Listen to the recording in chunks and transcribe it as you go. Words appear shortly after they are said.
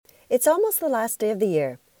It's almost the last day of the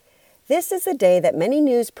year. This is the day that many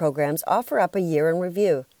news programs offer up a year in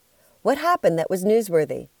review. What happened that was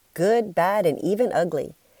newsworthy? Good, bad, and even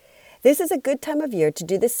ugly. This is a good time of year to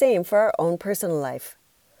do the same for our own personal life.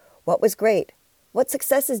 What was great? What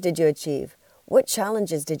successes did you achieve? What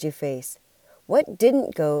challenges did you face? What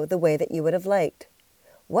didn't go the way that you would have liked?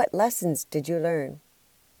 What lessons did you learn?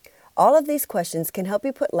 All of these questions can help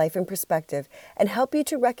you put life in perspective and help you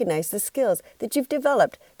to recognize the skills that you've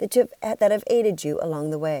developed that have aided you along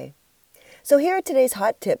the way. So here are today's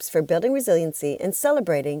hot tips for building resiliency and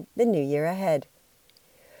celebrating the new year ahead.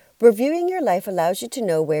 Reviewing your life allows you to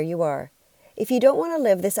know where you are. If you don't want to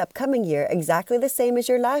live this upcoming year exactly the same as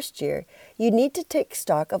your last year, you need to take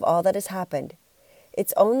stock of all that has happened.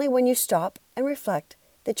 It's only when you stop and reflect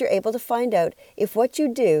that you're able to find out if what you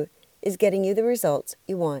do is getting you the results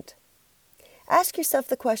you want. Ask yourself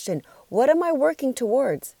the question, what am I working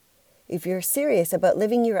towards? If you're serious about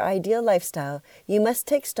living your ideal lifestyle, you must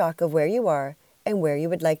take stock of where you are and where you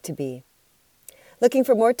would like to be. Looking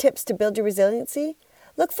for more tips to build your resiliency?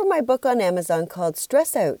 Look for my book on Amazon called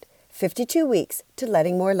Stress Out, 52 Weeks to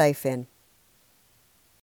Letting More Life In.